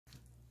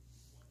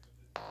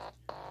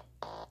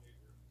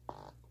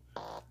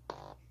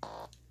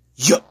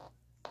Yup.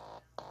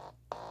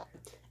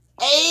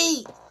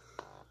 Hey!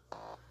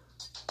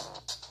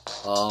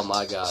 Oh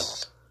my god.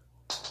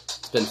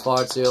 It's been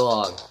far too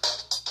long.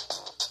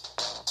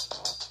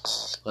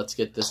 Let's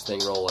get this thing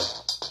rolling.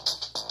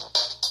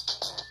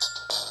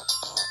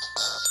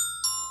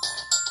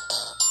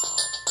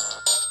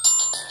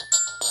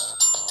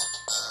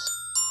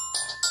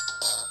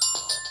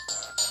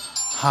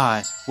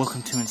 Hi,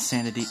 welcome to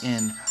Insanity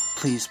Inn.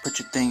 Please put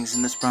your things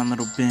in this brown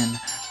little bin.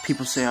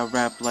 People say I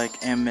rap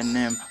like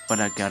Eminem, but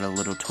I got a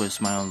little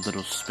twist, my own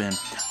little spin.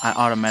 I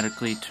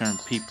automatically turn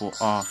people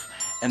off,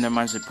 and their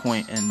minds at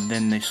point, and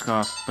then they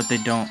scoff, but they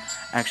don't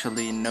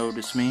actually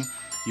notice me.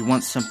 You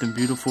want something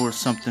beautiful or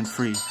something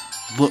free?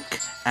 Look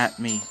at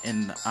me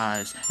in the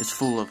eyes. It's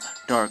full of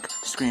dark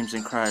screams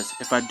and cries.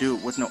 If I do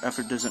it with no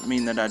effort, doesn't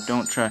mean that I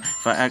don't try.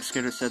 If I act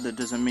scared or sad, that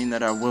doesn't mean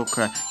that I will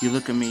cry. You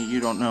look at me, you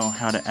don't know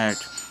how to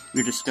act.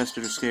 You're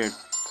disgusted or scared,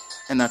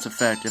 and that's a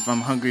fact. If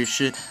I'm hungry as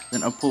shit,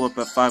 then I'll pull up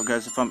at Five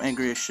Guys. If I'm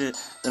angry as shit,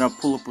 then I'll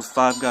pull up with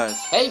 5 guys.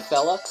 Hey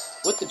fella,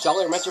 with the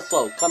jolly retro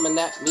flow, coming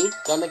at me,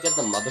 gonna get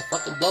the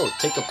motherfucking blow.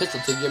 Take a pistol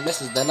to your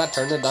missus, then I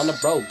turn it on a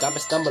bro. Got me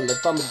stumbling,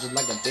 fumbling just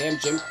like a damn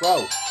Jim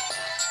Crow.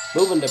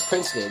 Moving to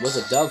Princeton was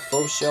a dove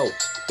faux show.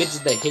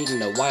 Bitches they hating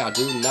know why I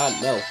do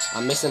not know.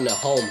 I'm missing a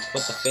home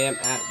with the fam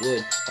at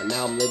Wood, but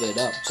now I'm living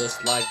up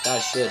just like I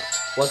should.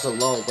 Was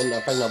alone when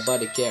I felt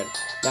nobody cared.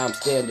 Now I'm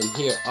standing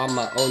here on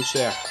my own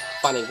chair,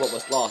 finding what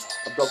was lost,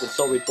 a broken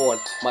soul reborn.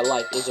 My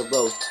life is a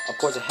rose, of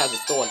course it has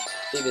its thorns,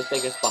 leaving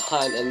fakers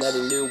behind and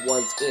letting new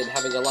ones in,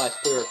 having a life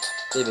pure,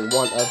 living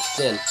one of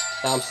sin.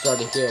 Now I'm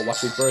starting here,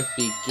 watch rebirth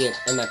begin,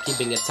 and I'm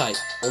keeping it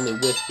tight, only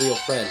with real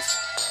friends.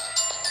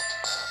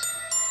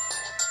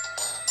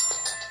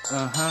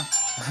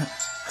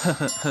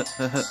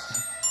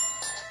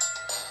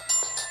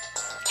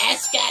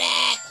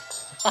 Hxskxll!